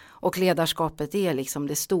 Och ledarskapet är liksom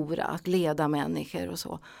det stora, att leda människor och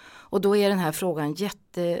så. Och då är den här frågan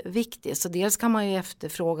jätteviktig. Så dels kan man ju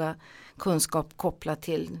efterfråga kunskap kopplat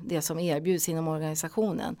till det som erbjuds inom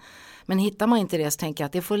organisationen. Men hittar man inte det så tänker jag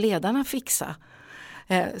att det får ledarna fixa.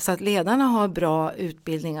 Så att ledarna har bra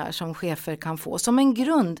utbildningar som chefer kan få som en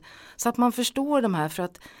grund. Så att man förstår de här, för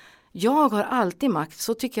att jag har alltid makt.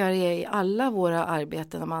 Så tycker jag det är i alla våra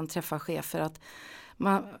arbeten när man träffar chefer. Att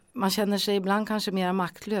man känner sig ibland kanske mer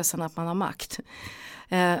maktlös än att man har makt.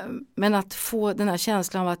 Men att få den här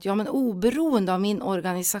känslan av att men oberoende av min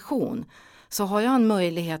organisation så har jag en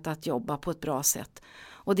möjlighet att jobba på ett bra sätt.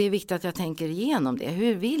 Och det är viktigt att jag tänker igenom det.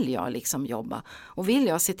 Hur vill jag liksom jobba? Och vill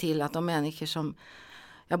jag se till att de människor som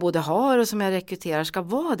jag både har och som jag rekryterar ska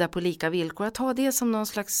vara där på lika villkor. Att ha det som någon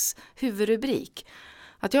slags huvudrubrik.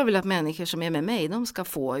 Att jag vill att människor som är med mig, de ska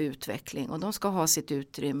få utveckling och de ska ha sitt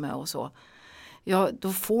utrymme och så. Ja,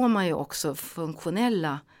 då får man ju också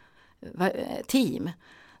funktionella team.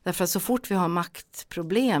 Därför att så fort vi har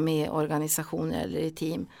maktproblem i organisationer eller i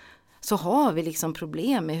team så har vi liksom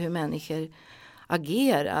problem med hur människor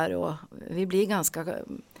agerar och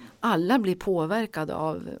alla blir påverkade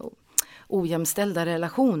av ojämställda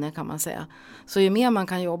relationer kan man säga. Så ju mer man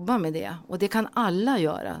kan jobba med det, och det kan alla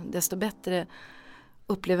göra, desto bättre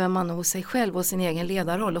upplever man hos sig själv och sin egen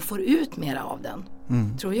ledarroll och får ut mer av den,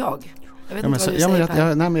 tror jag. Jag vet inte vad du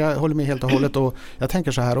säger, jag håller med helt och hållet, och jag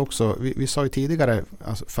tänker så här också, vi sa ju tidigare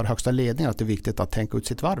alltså för högsta ledningen att det är viktigt att tänka ut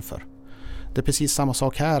sitt varför. Det är precis samma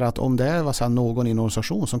sak här, att om det är någon i en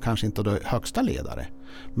organisation som kanske inte är högsta ledare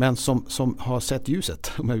men som har sett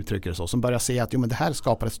ljuset, om jag uttrycker det så, som börjar se att men det här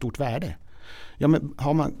skapar ett stort värde. Ja, men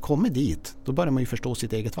har man kommit dit, då börjar man ju förstå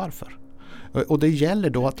sitt eget varför. Och det gäller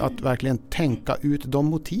då att verkligen tänka ut de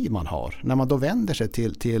motiv man har när man då vänder sig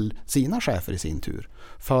till sina chefer i sin tur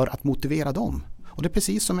för att motivera dem. Och det är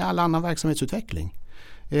precis som i all annan verksamhetsutveckling.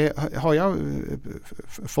 Har jag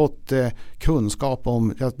fått kunskap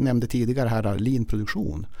om, jag nämnde tidigare här,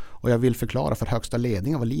 lean-produktion, och jag vill förklara för högsta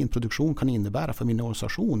ledningen vad lean-produktion kan innebära för min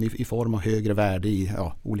organisation i form av högre värde i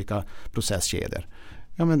olika processkedjor.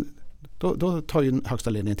 Ja, men då tar ju högsta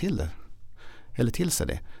ledningen till det. Eller till sig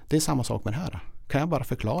det. Det är samma sak med det här. Kan jag bara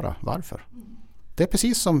förklara varför? Det är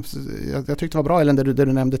precis som, jag tyckte det var bra, eller det du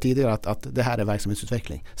nämnde tidigare, att det här är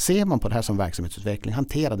verksamhetsutveckling. Ser man på det här som verksamhetsutveckling,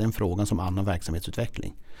 hantera den frågan som annan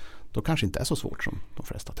verksamhetsutveckling, då kanske inte är så svårt som de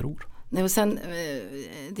flesta tror. Nej, och sen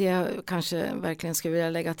det jag kanske verkligen skulle vilja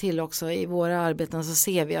lägga till också, i våra arbeten så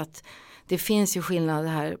ser vi att det finns ju skillnader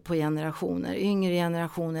här på generationer. Yngre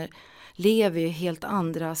generationer lever i helt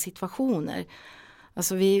andra situationer.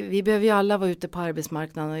 Alltså vi behöver ju alla vara ute på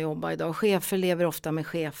arbetsmarknaden och jobba idag. Chefer lever ofta med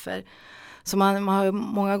chefer. Så man har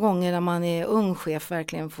många gånger när man är ung chef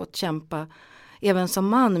verkligen fått kämpa även som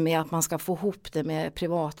man med att man ska få ihop det med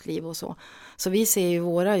privatliv och så. Så vi ser ju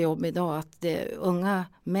våra jobb idag att unga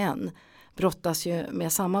män brottas ju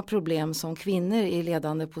med samma problem som kvinnor i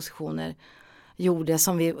ledande positioner gjorde,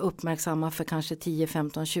 som vi uppmärksammade för kanske 10,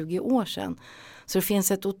 15, 20 år sedan. Så det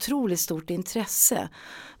finns ett otroligt stort intresse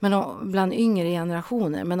bland yngre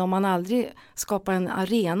generationer. Men om man aldrig skapar en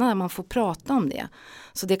arena där man får prata om det.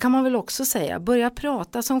 Så det kan man väl också säga. Börja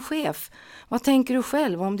prata som chef. Vad tänker du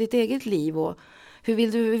själv om ditt eget liv? Och hur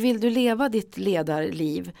vill du leva ditt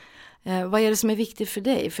ledarliv? Vad är det som är viktigt för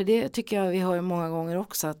dig? För det tycker jag vi hör många gånger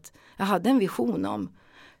också. Att jag hade en vision om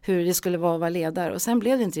hur det skulle vara att vara ledare. Och sen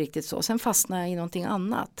blev det inte riktigt så. Sen fastnade jag i någonting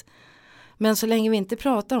annat. Men så länge vi inte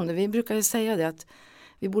pratar om det, vi brukar ju säga det att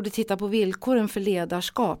vi borde titta på villkoren för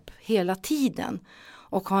ledarskap hela tiden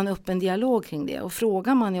och ha en öppen dialog kring det. Och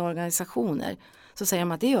frågar man i organisationer så säger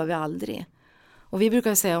de att det gör vi aldrig. Och vi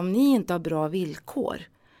brukar säga om ni inte har bra villkor,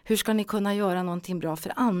 hur ska ni kunna göra någonting bra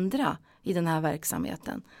för andra i den här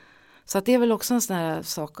verksamheten? Så att det är väl också en sån här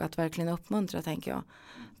sak att verkligen uppmuntra, tänker jag.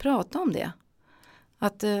 Prata om det.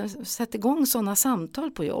 Att sätta igång sådana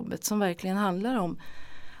samtal på jobbet som verkligen handlar om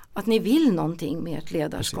att ni vill någonting med ert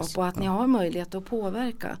ledarskap. Precis. Och att ni har möjlighet att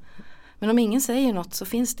påverka. Men om ingen säger något så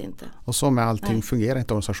finns det inte. Och så med allting, fungerar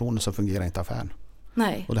inte organisationen så fungerar inte affären.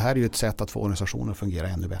 Nej. Och det här är ju ett sätt att få organisationen att fungera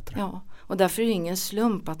ännu bättre. Ja, och därför är det ingen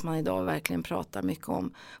slump att man idag verkligen pratar mycket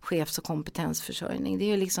om chefs- och kompetensförsörjning. Det är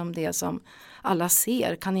ju liksom det som alla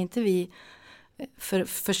ser. Kan inte vi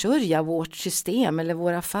försörja vårt system eller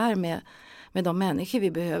vår affär med de människor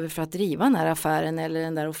vi behöver för att driva den här affären eller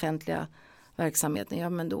den där offentliga verksamheten, ja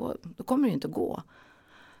men då kommer det inte att gå.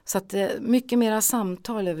 Så att mycket mera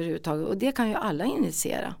samtal överhuvudtaget, och det kan ju alla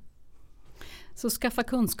initiera. Så skaffa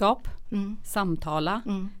kunskap, samtala,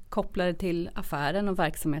 koppla det till affären och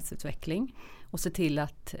verksamhetsutveckling och se till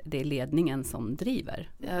att det är ledningen som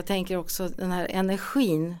driver. Jag tänker också den här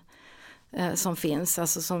energin som finns,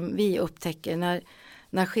 alltså som vi upptäcker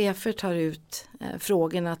när chefer tar ut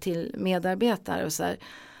frågorna till medarbetare och så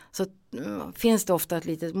finns det ofta ett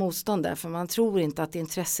litet motstånd där, för man tror inte att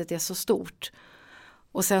intresset är så stort.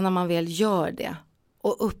 Och sen när man väl gör det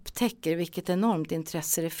och upptäcker vilket enormt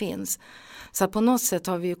intresse det finns. Så att på något sätt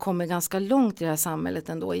har vi ju kommit ganska långt i det här samhället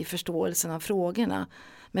ändå i förståelsen av frågorna.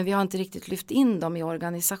 Men vi har inte riktigt lyft in dem i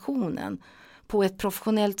organisationen på ett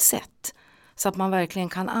professionellt sätt. Så att man verkligen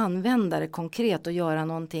kan använda det konkret och göra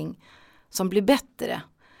någonting som blir bättre.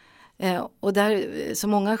 Och där, så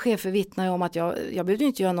många chefer vittnar ju om att jag behövde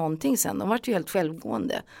inte göra någonting sen. De var ju helt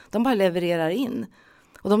självgående. De bara levererar in.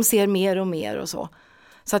 Och de ser mer och mer och så.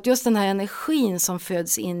 Så att just den här energin som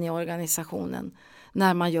föds in i organisationen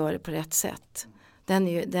när man gör det på rätt sätt.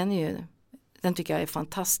 Den tycker jag är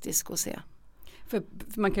fantastisk att se. För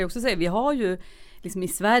man kan ju också säga, vi har ju liksom i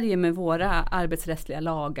Sverige med våra arbetsrättsliga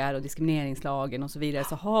lagar och diskrimineringslagen och så vidare,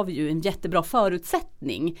 så har vi ju en jättebra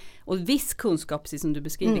förutsättning och viss kunskap, precis som du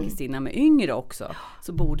beskriver Kristina, med yngre också,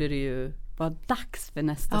 så borde det ju vara dags för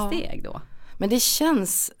nästa steg då. Men det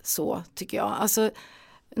känns så, tycker jag. Alltså,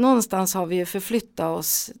 någonstans har vi ju förflyttat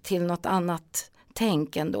oss till något annat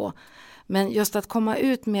tänk ändå. Men just att komma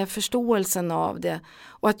ut med förståelsen av det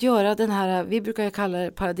och att göra den här, vi brukar ju kalla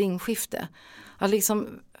det paradigmskifte. Att liksom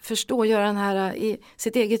göra den här i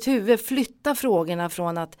sitt eget huvud, flytta frågorna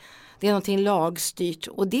från att det är någonting lagstyrt,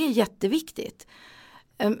 och det är jätteviktigt.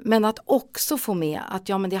 Men att också få med att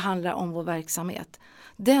men det handlar om vår verksamhet.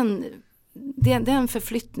 Den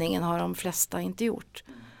förflyttningen har de flesta inte gjort.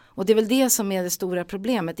 Och det är väl det som är det stora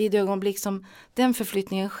problemet. I det ögonblick som den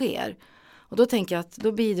förflyttningen sker. Och då tänker jag att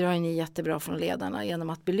då bidrar ni jättebra från ledarna genom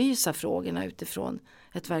att belysa frågorna utifrån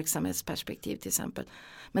ett verksamhetsperspektiv till exempel.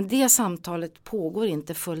 Men det samtalet pågår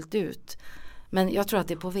inte fullt ut. Men jag tror att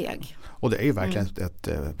det är på väg. Och det är ju verkligen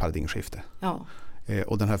ett paradigmskifte. Ja.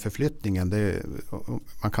 Och den här förflyttningen,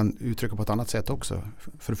 man kan uttrycka på ett annat sätt också.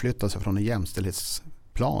 Förflytta sig från en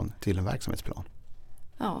jämställdhetsplan till en verksamhetsplan.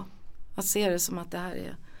 Ja, att se det som att det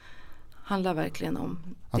här handlar verkligen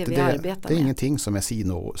om det vi arbetar med. Det är ingenting som är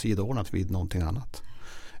sidoordnat vid någonting annat.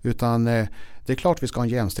 Utan det är klart vi ska ha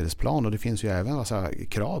en jämställdhetsplan, och det finns ju även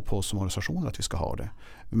krav på oss som organisationer att vi ska ha det.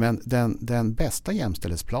 Men den bästa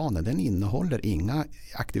jämställdhetsplanen, den innehåller inga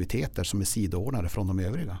aktiviteter som är sidoordnade från de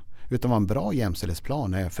övriga. Utan vad en bra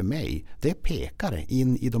jämställdhetsplan är för mig, det är pekare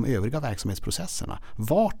in i de övriga verksamhetsprocesserna.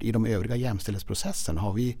 Vart i de övriga jämställdhetsprocesserna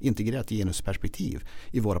har vi integrerat genusperspektiv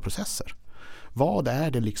i våra processer? Vad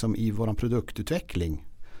är det liksom i vår produktutveckling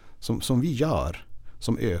som vi gör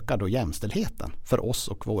som ökar då jämställdheten för oss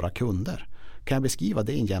och våra kunder? Kan jag beskriva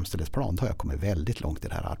det i en jämställdhetsplan, då har jag kommit väldigt långt i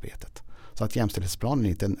det här arbetet. Så att jämställdhetsplanen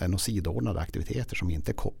inte är några sidoordnade aktiviteter som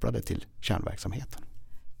inte är kopplade till kärnverksamheten.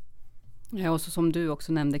 Ja, och så som du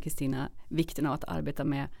också nämnde, Kristina, vikten av att arbeta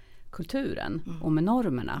med kulturen och med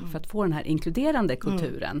normerna för att få den här inkluderande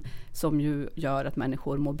kulturen som ju gör att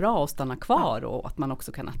människor mår bra och stannar kvar och att man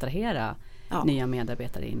också kan attrahera nya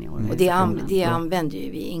medarbetare in i organisationen. Och det använder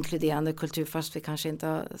ju vi, inkluderande kultur, fast vi kanske inte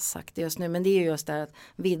har sagt det just nu, men det är ju just det att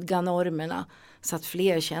vidga normerna så att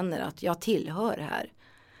fler känner att jag tillhör här.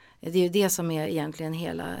 Det är ju det som är egentligen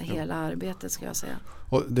hela arbetet, ska jag säga.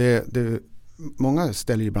 Och många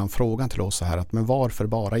ställer ibland frågan till oss så här att men varför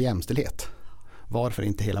bara jämställdhet? Varför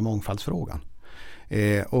inte hela mångfaldsfrågan?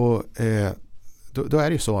 Då är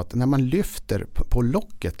det ju så att när man lyfter på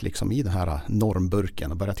locket liksom i den här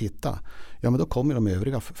normburken och börjar titta, men då kommer de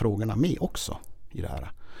övriga frågorna med också i det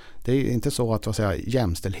här. Det är inte så att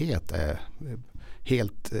jämställdhet är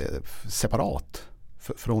helt separat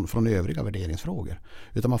från övriga värderingsfrågor,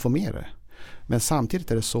 utan man får med det. Men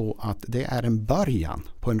samtidigt är det så att det är en början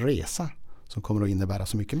på en resa som kommer att innebära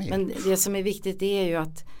så mycket mer. Men det som är viktigt det är ju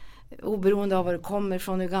att oberoende av var du kommer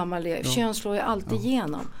från, hur gammal det är, kön slår ju alltid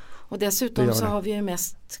igenom. Och dessutom så har vi ju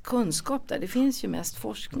mest kunskap där, det finns ju mest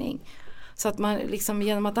forskning. Så att man liksom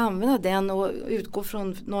genom att använda den och utgå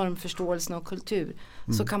från normförståelsen och kultur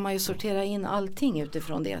så kan man ju sortera in allting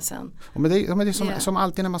utifrån det sen. Men det är som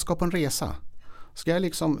alltid när man ska på en resa. Ska jag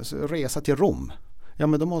liksom resa till Rom? Ja,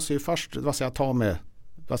 men då måste jag ju först ta med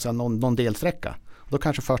någon delsträcka. Då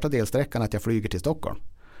kanske första delsträckan att jag flyger till Stockholm.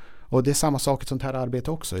 Och det är samma sak i ett sånt här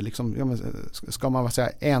arbete också. Liksom, ska man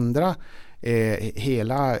ändra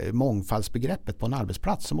hela mångfaldsbegreppet på en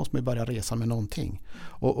arbetsplats så måste man börja resa med någonting.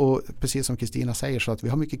 Och precis som Kristina säger så att vi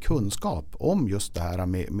har mycket kunskap om just det här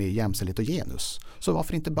med jämställdhet och genus. Så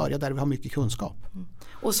varför inte börja där vi har mycket kunskap?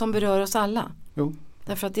 Och som berör oss alla. Jo.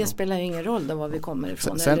 Därför att det spelar ju ingen roll då var vi kommer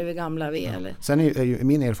ifrån eller hur gamla vi är. Eller. Sen är ju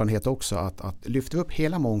min erfarenhet också att lyfta upp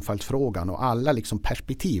hela mångfaldsfrågan och alla liksom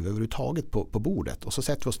perspektiv överhuvudtaget på bordet och så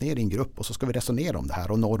sätter vi oss ner i en grupp och så ska vi resonera om det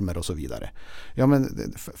här och normer och så vidare. Ja, men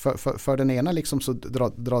för den ena liksom så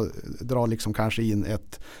drar liksom kanske in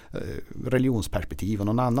ett religionsperspektiv och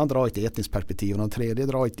någon annan drar ett etniskt perspektiv och någon tredje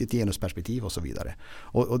drar ett genusperspektiv och så vidare.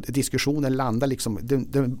 Och diskussionen landar liksom,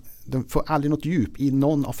 den får aldrig något djup i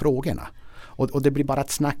någon av frågorna. Och det blir bara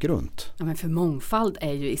ett snack runt. Ja, men för mångfald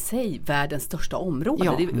är ju i sig världens största område.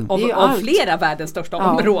 Ja, det är av flera världens största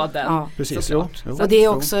områden. Ja, precis. Jo. Och det är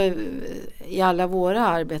också i alla våra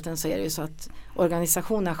arbeten så är det ju så att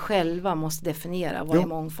organisationerna själva måste definiera vad är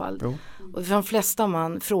mångfald. Jo. Och för de flesta om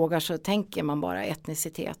man frågar så tänker man bara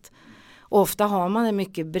etnicitet. Och ofta har man ett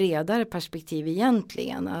mycket bredare perspektiv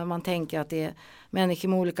egentligen. Man tänker att det är människor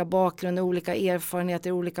med olika bakgrunder, olika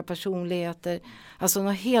erfarenheter, olika personligheter. Alltså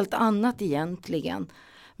något helt annat egentligen.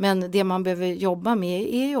 Men det man behöver jobba med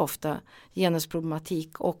är ju ofta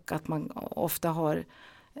genusproblematik och att man ofta har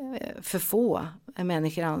för få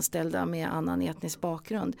människor anställda med annan etnisk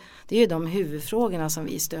bakgrund. Det är ju de huvudfrågorna som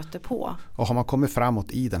vi stöter på. Och har man kommit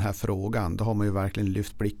framåt i den här frågan då har man ju verkligen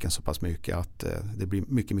lyft blicken så pass mycket att det blir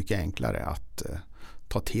mycket, mycket enklare att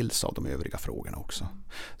ta till sig av de övriga frågorna också.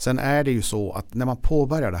 Sen är det ju så att när man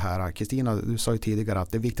påbörjar det här, Kristina, du sa ju tidigare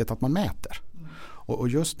att det är viktigt att man mäter. Och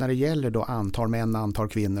just när det gäller då antal män, antal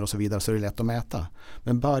kvinnor och så vidare så är det lätt att mäta.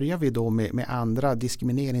 Men börjar vi då med andra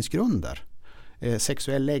diskrimineringsgrunder,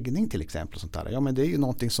 sexuell läggning till exempel, sånt där, ja men det är ju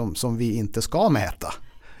någonting som vi inte ska mäta,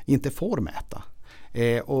 inte får mäta.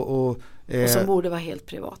 Och som borde vara helt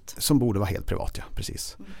privat. Som borde vara helt privat, ja,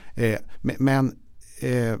 precis. Men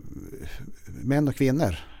män och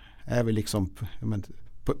kvinnor är väl liksom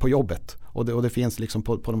på jobbet och det finns liksom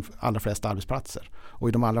på de allra flesta arbetsplatser och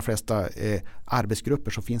i de allra flesta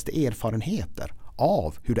arbetsgrupper så finns det erfarenheter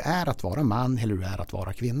av hur det är att vara man eller hur det är att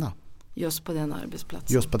vara kvinna. Just på den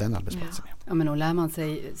arbetsplatsen. Just på den arbetsplatsen. Ja, men då lär man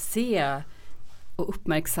sig se och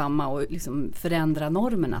uppmärksamma och liksom förändra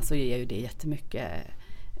normerna så ger ju det jättemycket.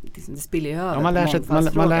 Det spiller ju över. Ja,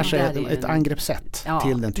 man lär sig ett angreppssätt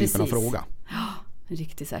till den typen av fråga. Ja, en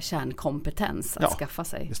riktig så här kärnkompetens att skaffa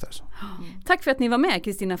sig. Visst är det så. Tack för att ni var med,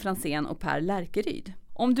 Kristina Franzén och Per Lärkeryd.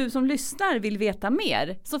 Om du som lyssnar vill veta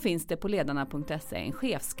mer så finns det på ledarna.se en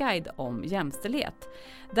chefsguide om jämställdhet.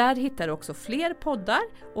 Där hittar du också fler poddar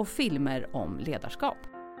och filmer om ledarskap.